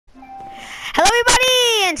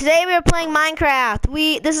today we are playing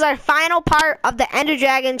Minecraft. This is our final part of the Ender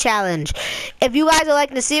Dragon Challenge. If you guys are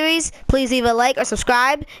liking the series, please leave a like or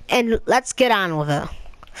subscribe, and let's get on with it.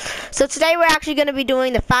 So today we're actually going to be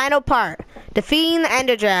doing the final part, defeating the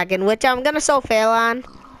Ender Dragon, which I'm going to fail on.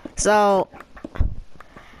 So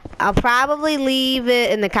I'll probably leave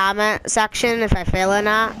it in the comment section if I fail or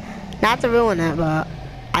not. Not to ruin it, but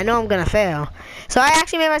I know I'm going to fail. So I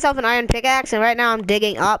actually made myself an iron pickaxe, and right now I'm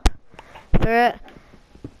digging up for it.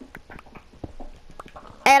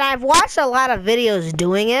 And I've watched a lot of videos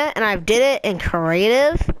doing it, and I've did it in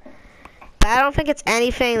creative, but I don't think it's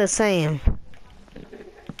anything the same.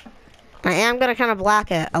 I am gonna kind of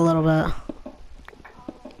block it a little bit.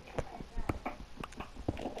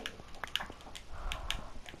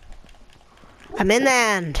 I'm in the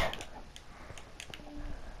end.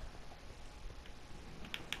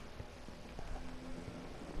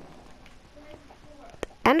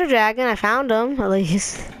 Ender Dragon, I found him, at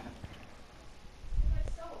least.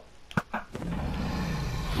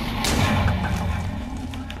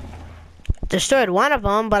 Destroyed one of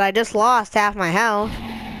them, but I just lost half my health.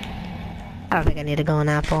 I don't think I need to go an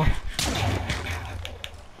apple.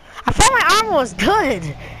 I thought my armor was good.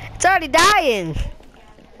 It's already dying.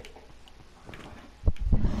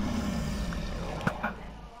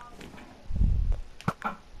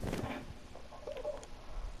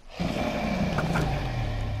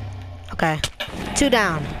 Okay, 2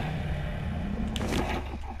 down.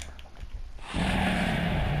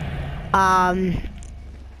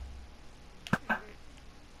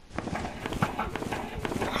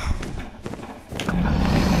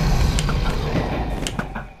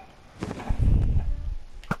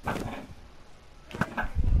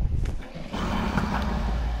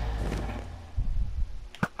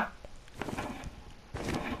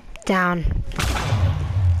 Down.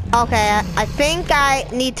 Okay, I think I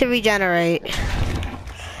need to regenerate.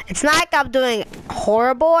 It's not like I'm doing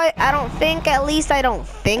horrible. I don't think. At least I don't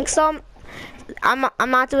think so. I'm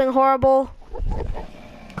not doing horrible.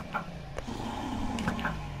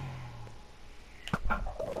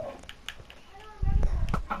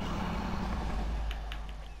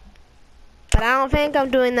 But I don't think I'm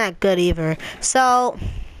doing that good either. So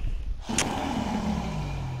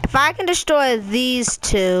if I can destroy these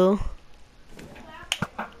two.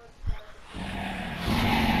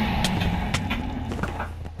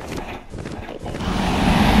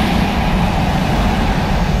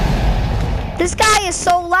 This guy is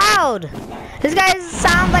so loud. This guy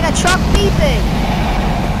sounds like a truck beeping.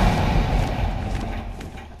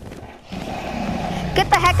 Get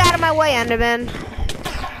the heck out of my way, Enderman.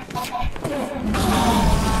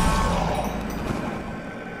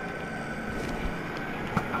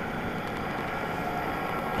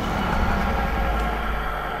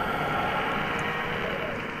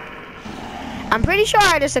 I'm pretty sure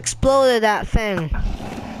I just exploded that thing.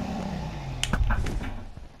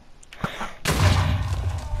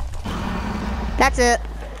 That's it.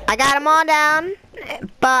 I got them all down,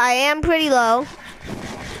 but I am pretty low.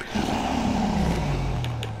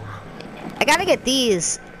 I gotta get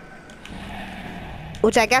these,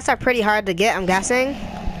 which I guess are pretty hard to get, I'm guessing.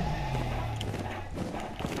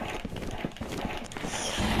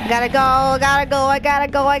 I gotta go, I gotta go, I gotta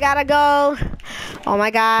go, I gotta go. Oh my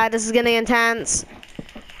god, this is getting intense.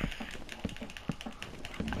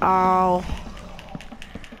 Oh.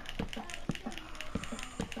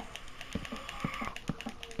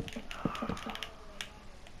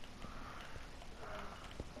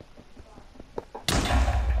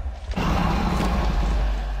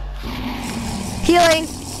 Healing.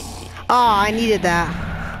 Oh, I needed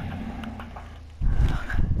that.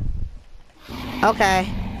 Okay.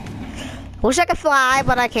 Wish I could fly,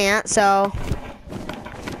 but I can't, so.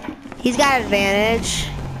 He's got advantage.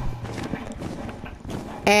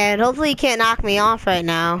 And hopefully he can't knock me off right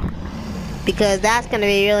now, because that's gonna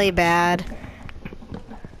be really bad.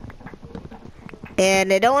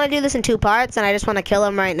 And I don't want to do this in 2 parts, and I just want to kill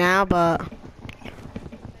him right now, but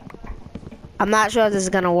I'm not sure if this is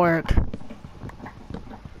gonna work.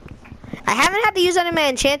 I haven't had to use any of my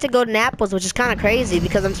enchanted golden apples, which is kind of crazy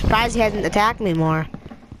because I'm surprised he hasn't attacked me more.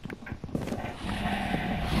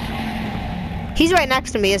 He's right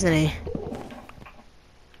next to me, isn't he?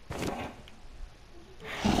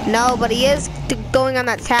 No, but he is going on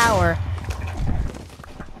that tower.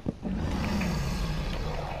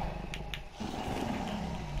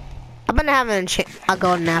 I'm gonna have a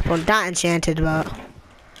golden apple, not enchanted, but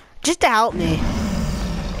just to help me.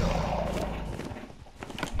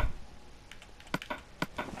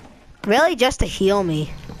 Really, just to heal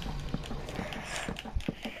me.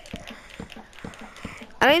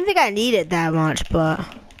 I don't even think I need it that much, but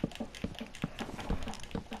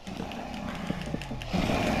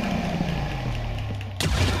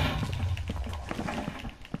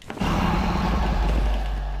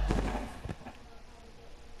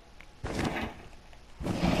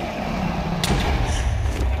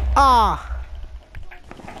Aw.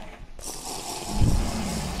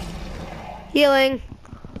 Healing.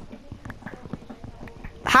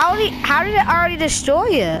 How did it already destroy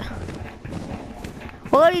it?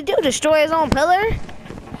 What did he do? Destroy his own pillar?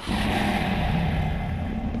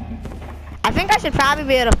 I think I should probably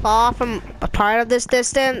be able to fall from a part of this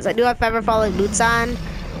distance. I do have feather falling boots on.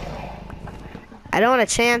 I don't want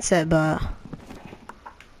to chance it, but...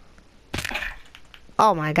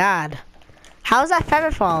 Oh my god. How is that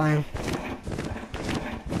feather falling?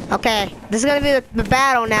 Okay, this is gonna be the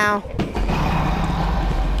battle now.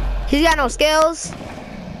 He's got no skills.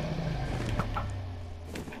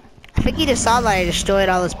 I think he just saw that I destroyed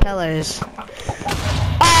all his pillars.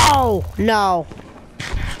 Oh, no.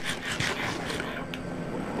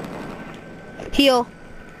 Heal.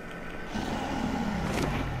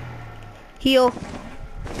 Heal.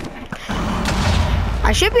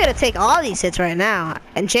 I should be able to take all these hits right now.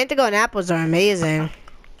 Enchantigo and apples are amazing.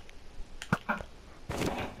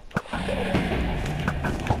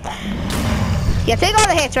 Yeah, take all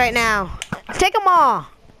the hits right now. Take them all.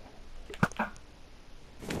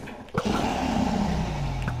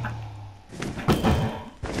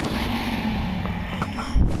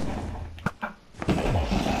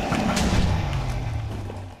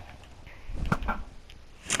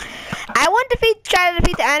 I want to try to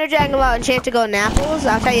defeat the Ender Dragon without Enchantigo and apples.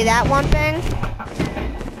 I'll tell you that one thing.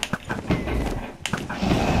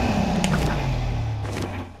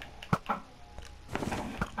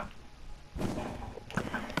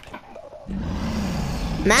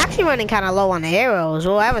 I'm actually running kind of low on the arrows.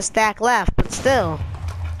 Well, I have a stack left, but still.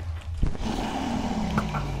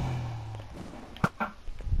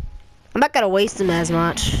 I'm not gonna waste them as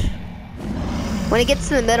much. When he gets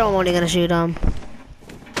to the middle, I'm only gonna shoot him.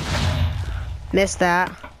 Missed that.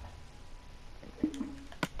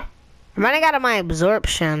 I'm running out of my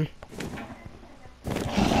absorption.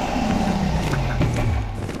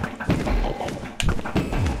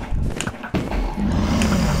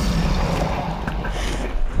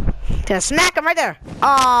 Gonna smack him right there.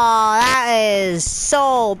 Oh, that is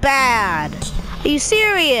so bad. Are you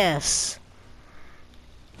serious?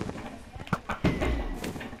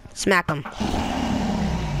 Smack him.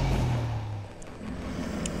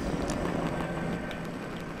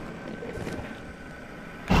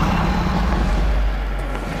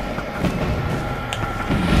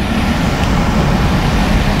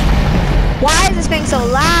 Why is this thing so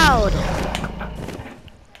loud?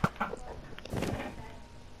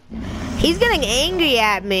 He's getting angry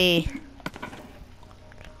at me.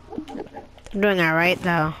 I'm doing alright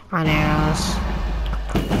though on arrows.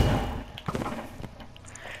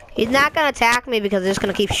 He's not gonna attack me because I'm just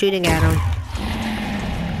gonna keep shooting at him.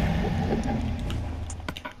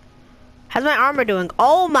 How's my armor doing?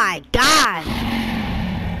 Oh my god!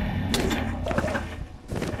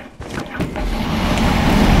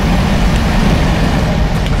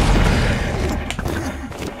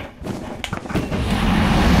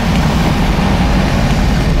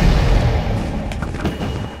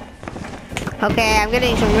 Okay, I'm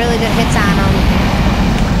getting some really good hits on him.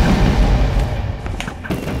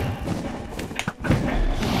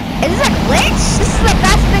 Is this a glitch? This is the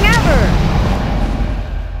best thing ever.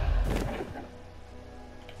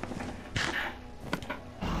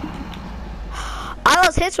 All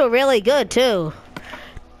those hits were really good too.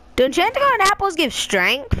 Do Enchantigo and apples give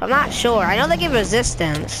strength? I'm not sure. I know they give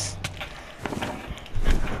resistance.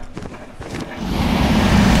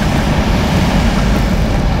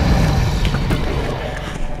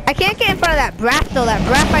 I can't get in front of that breath though. That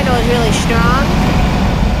breath I know is really strong.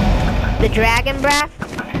 The dragon breath.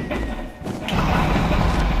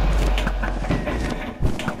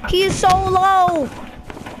 He is so low.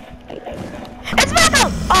 It's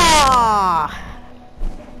Venom! Aww.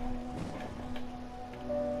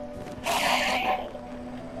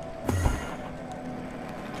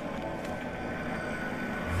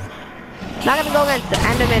 Not gonna go against the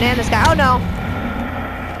Enderman and this guy. Oh no.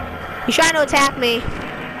 He's trying to attack me.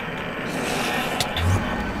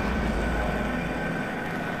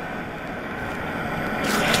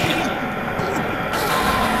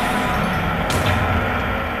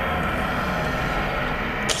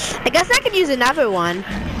 I guess I could use another one.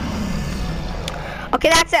 Okay,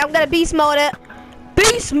 that's it. I'm gonna beast mode it.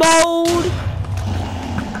 Beast mode!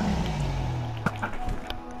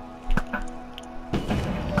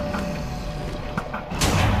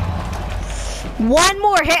 One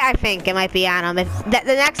more hit, I think it might be on him. If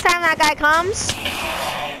the next time that guy comes.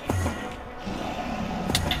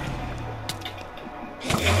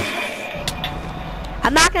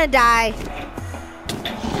 I'm not gonna die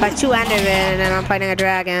by 2 Endermen and then I'm fighting a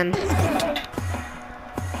dragon.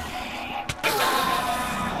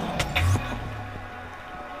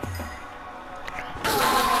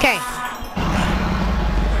 Okay.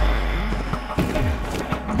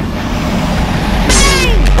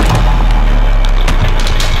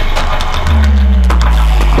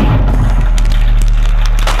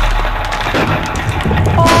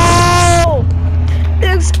 Oh!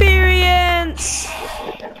 Experience!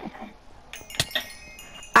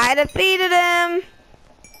 I defeated him!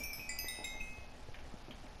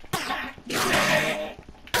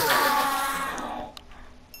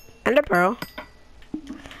 Ender Pearl.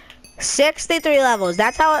 63 levels.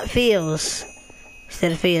 That's how it feels to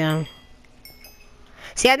defeat him.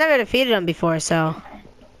 See, I've never defeated him before, so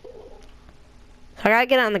I gotta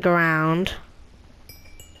get on the ground.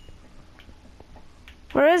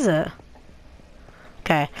 Where is it?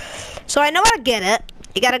 Okay. So I know how to get it.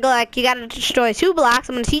 You gotta go you gotta destroy 2 blocks.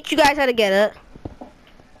 I'm gonna teach you guys how to get it.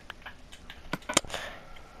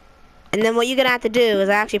 And then what you're gonna have to do is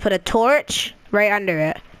actually put a torch right under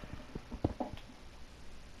it.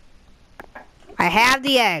 I have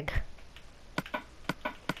the egg.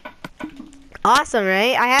 Awesome,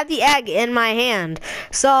 right? I have the egg in my hand.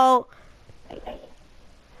 So,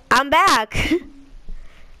 I'm back.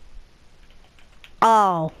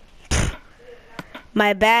 Oh.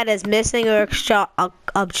 My bed is missing or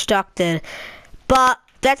obstructed. But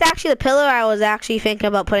that's actually the pillar I was actually thinking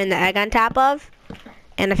about putting the egg on top of.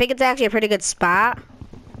 And I think it's actually a pretty good spot.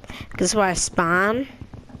 Because this is where I spawn.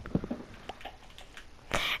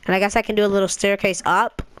 And I guess I can do a little staircase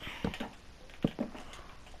up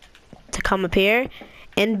to come up here.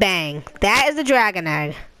 And bang. That is the dragon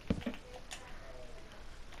egg.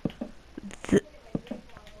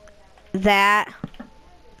 That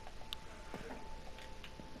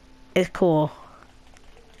is cool.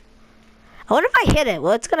 I wonder if I hit it.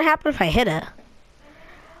 What's gonna happen if I hit it?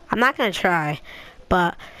 I'm not gonna try.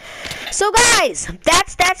 But so guys,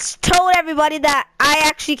 that's told everybody that I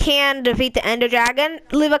actually can defeat the Ender Dragon.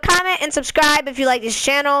 Leave a comment and subscribe if you like this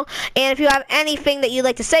channel. And if you have anything that you'd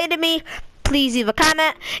like to say to me, please leave a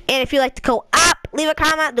comment. And if you like to go up, leave a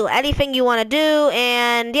comment. Do anything you want to do.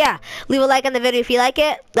 And yeah, leave a like on the video if you like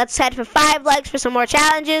it. Let's head for 5 likes for some more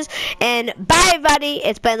challenges. And bye everybody.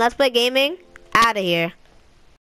 It's been Let's Play Gaming. Out of here.